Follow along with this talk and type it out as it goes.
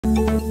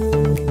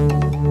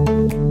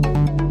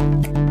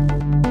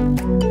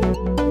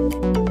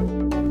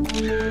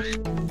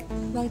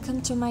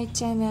to my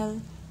channel.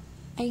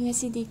 I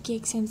ngasidi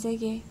cake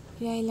semjage.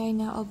 Irai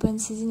laina oven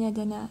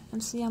sizinadana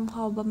amsu yam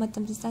hawba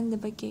matamsi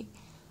changdaba cake.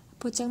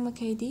 Pochang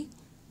makhaidi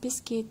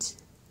biscuits.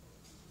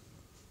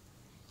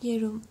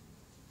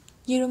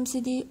 Yerum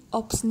sidi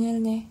optional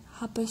ne.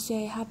 Hapasu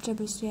yai,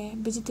 haptrabasu yai.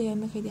 Vegetarian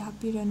makhaidi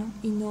hapirano.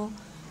 Ino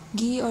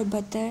ghee or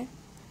butter.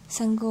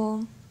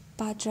 Sangom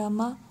patra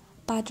ma.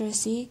 Patra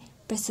si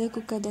pressure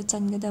cooker da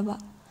changadaba.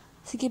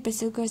 Siki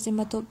pressure cooker se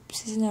matop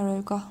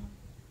sizinaro ko.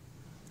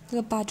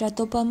 Patra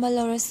topa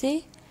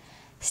malorase.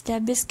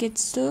 Stab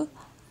biscuits to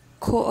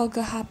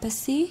ko'oga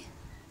hapasi.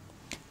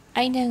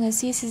 Aina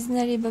ngasi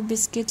seasonariba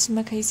biscuits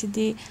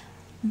makhaisidi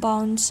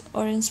bounce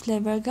orange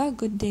flavor ga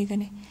good day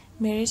gane.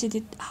 Mary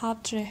sidi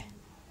haptre.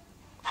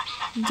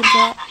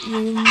 Duga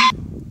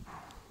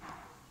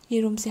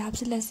yerum se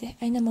hapsilase.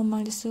 Aina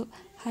mamang desu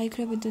high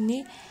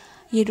crabaduni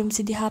yerum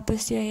sidi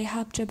hapasi yae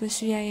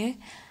haptrabasu yae.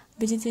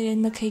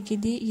 Vegetarian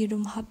makhaigidi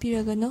yerum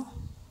hapiragano.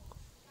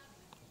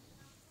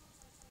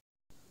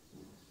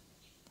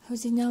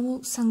 Hojinamu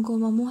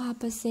sangom amu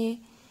hapase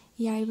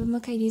yariba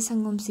makhaidi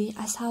sangom si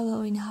asawa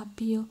oina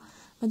hapiyo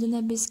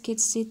maduna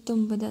biscuits si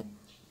tumbada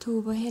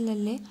thuba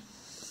helale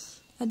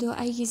ado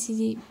aigi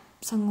si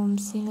sangom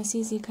si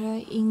ngasi si khara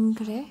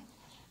ingre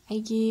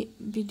aigi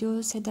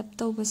video setup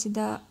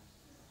tawbasida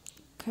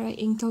khara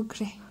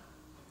ingthokre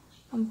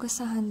amka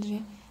sahandre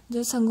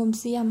do sangom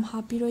si yam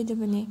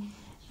hapiroidabane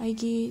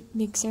aigi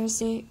mixer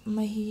se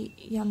mahi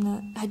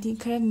yamna hadi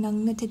khara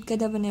nangna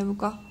thitgadabane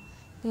buko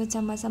do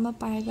chamas ama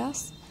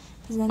paragas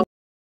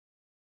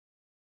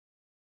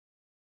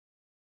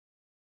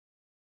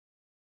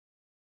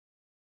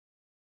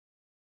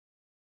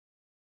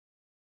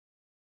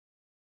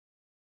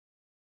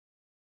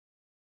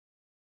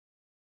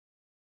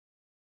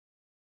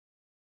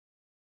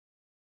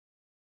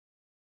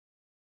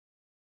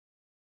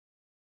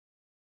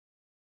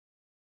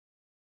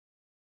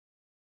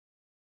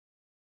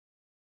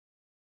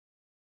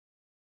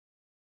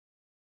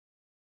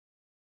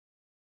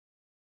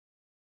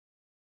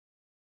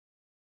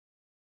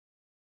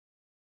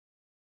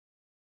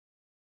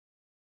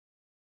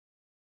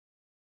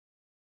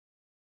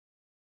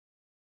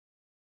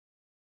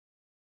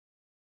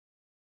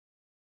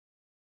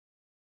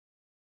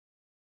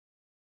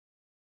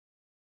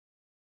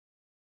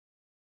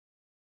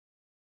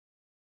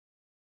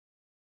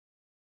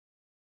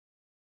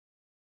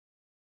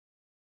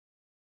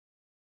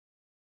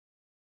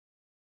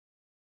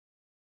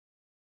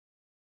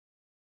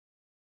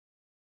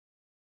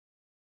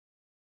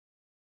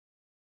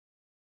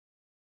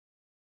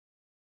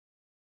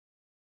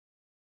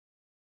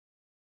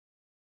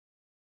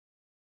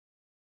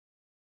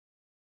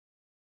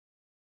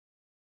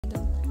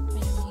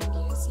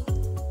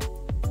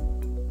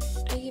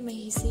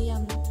mahisi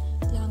yam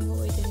langgo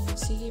oideni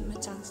sigi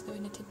machans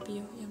doina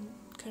thitpiyo yam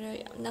khara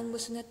yam nangbu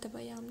sunataba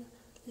yam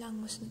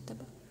langbu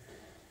sunataba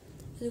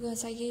aduga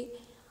sagi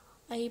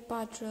ai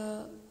patra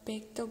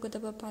bake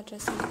tawgadaba patra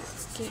se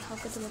cake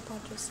hakadaba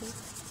patra se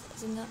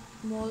jina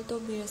mold to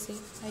birase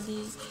adi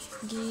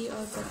ghee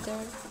or butter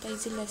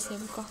taijilase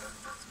ko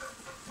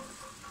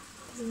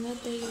jina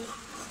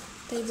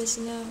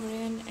taibasina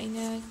horen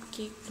aina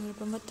cake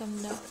lorba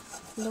matamda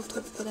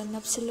lokthokpada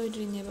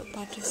napsiloidrineba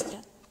patra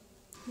sida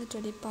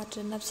Naturally,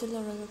 patra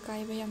napsilauraga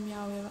kaiba yam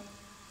yaweba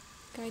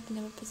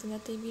kaidnaba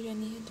phajana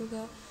taibirani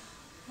aduga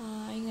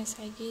ai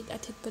ngasai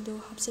athitpadu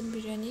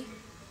hapsanbirani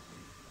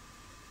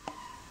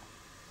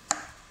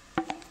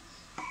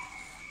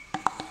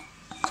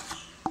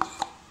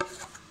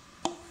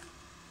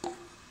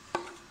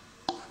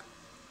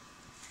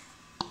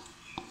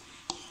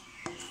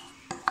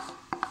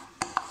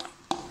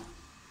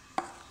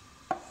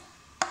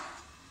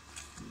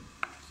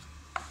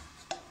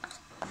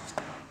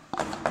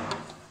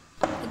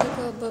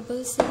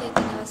bubbles se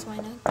lekana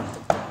swaina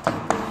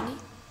tapurani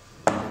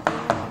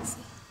bubbles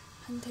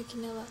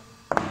hanthakinawa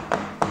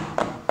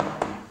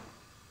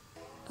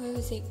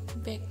oise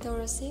bake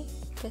tawrase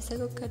pressure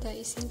cooker da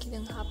ising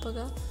kidang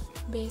hapaga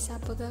base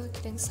hapaga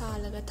kidang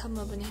salaga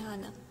thamabani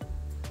hana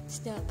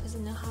sida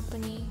phajana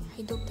hapani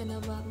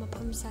haidoktanaba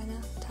mafam sana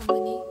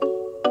thamani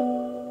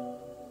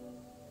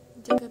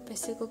daga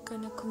pressure cooker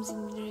na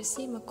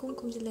khumjinrase makum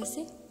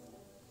khumjilase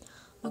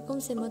makum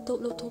se matop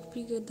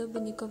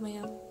lothokpigadabani ko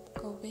mayam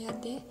Kobe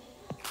ade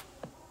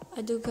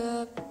aduga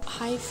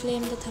high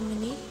flame da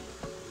thamani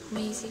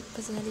maisi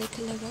pazana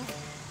lekhalaga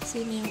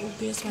si mayam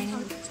ubis wana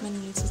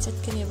manni si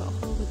chatkane ba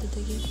hoba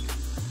dadagi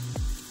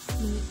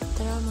minute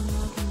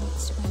 15 gumba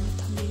swana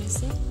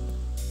thambirase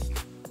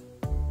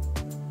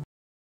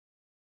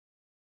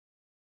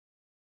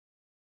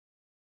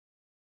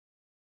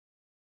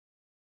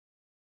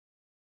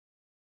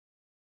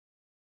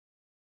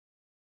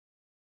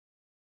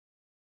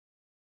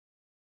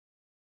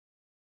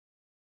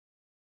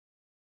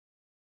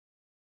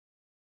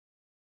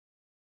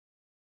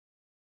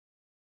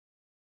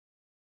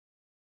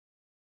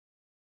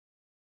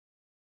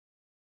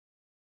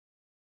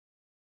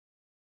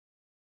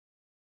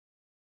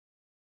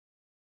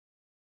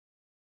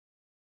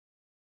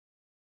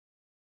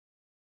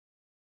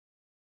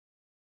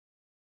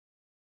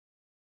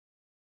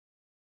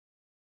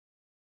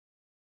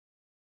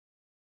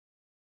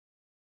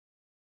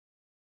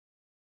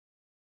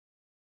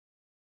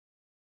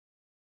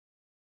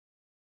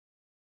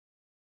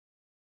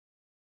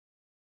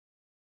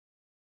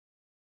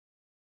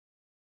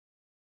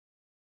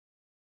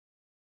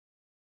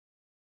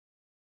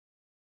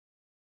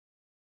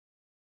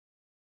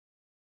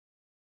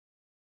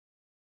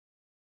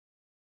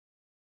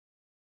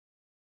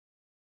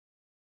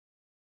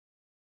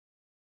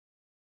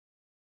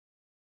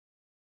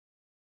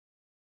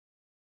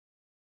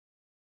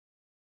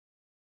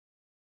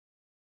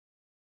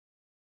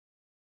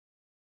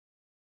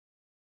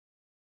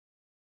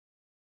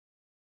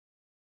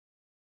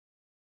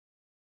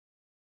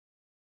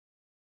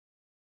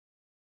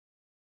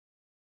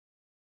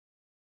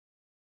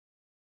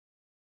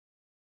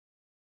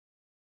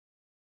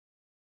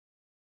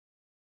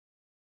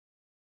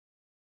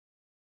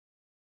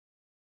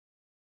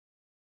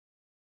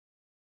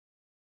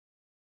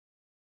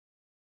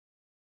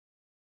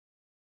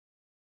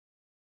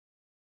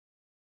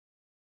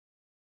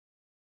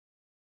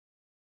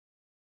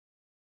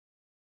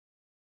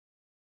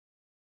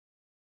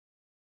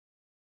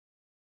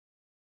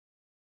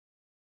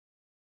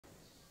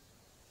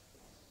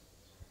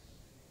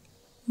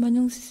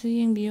ꯃꯅꯨꯡꯁꯤꯁꯨ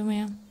ꯌꯦꯡꯕꯤꯌꯨ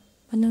ꯃꯌꯥꯝ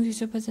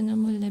ꯃꯅꯨꯡꯁꯤꯁꯨ ꯐꯖꯅ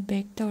ꯃꯨꯜꯂꯦ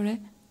bag ꯇꯧꯔꯦ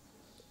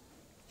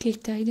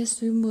ꯀꯦꯛꯇ ꯑꯩꯅ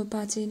ꯁꯤꯒꯨꯝꯕ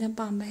ꯄꯥꯔꯠꯁꯤꯅ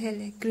ꯄꯥꯝꯕ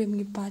ꯍꯦꯜꯂꯦ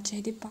ꯀ꯭रीमꯒꯤ ꯄꯥꯔꯠꯁꯦ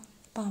ꯍꯥꯏꯗꯤ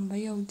ꯄꯥꯝꯕ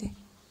ꯌꯧꯗꯦ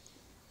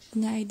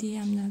ꯑꯗꯨꯅ ꯑꯩꯗꯤ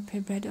ꯌꯥꯝꯅ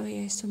ꯐꯦꯚꯣꯔꯥꯏꯠ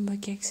ꯑꯣꯏꯌꯦ ꯁꯨꯝꯕ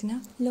ꯀꯦꯛꯁꯤꯅ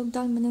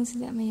ꯂꯣꯛꯗꯥꯎꯟ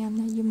ꯃꯅꯨꯡꯁꯤꯗ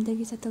ꯃꯌꯥꯝꯅ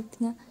ꯌꯨꯝꯗꯒꯤ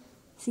ꯆꯠꯊꯣꯛꯇꯨꯅ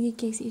ꯁꯤꯒꯤ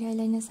ꯀꯦꯛꯁꯤ ꯏꯔꯥꯏ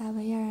ꯂꯥꯏꯅ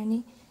ꯁꯥꯕ ꯌꯥꯔꯅꯤ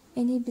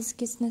ꯑꯦꯅꯤ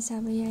ꯕꯤꯁꯀꯤꯠꯁꯅ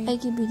ꯁꯥꯕ ꯌꯥꯏ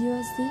ꯑꯩꯒꯤ ꯚꯤꯗꯤꯑꯣ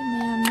ꯑꯁꯤ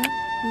ꯃꯌꯥꯝꯅ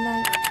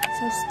ꯂꯥꯏꯛ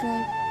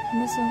ꯁꯕꯁꯀ꯭ꯔꯥꯏꯕ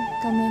ꯑꯃꯁꯨꯡ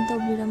ꯀꯃꯦꯟ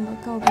ꯇꯧꯕꯤꯔꯝꯕ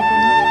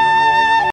ꯀꯥꯎꯕꯤꯒꯅꯨ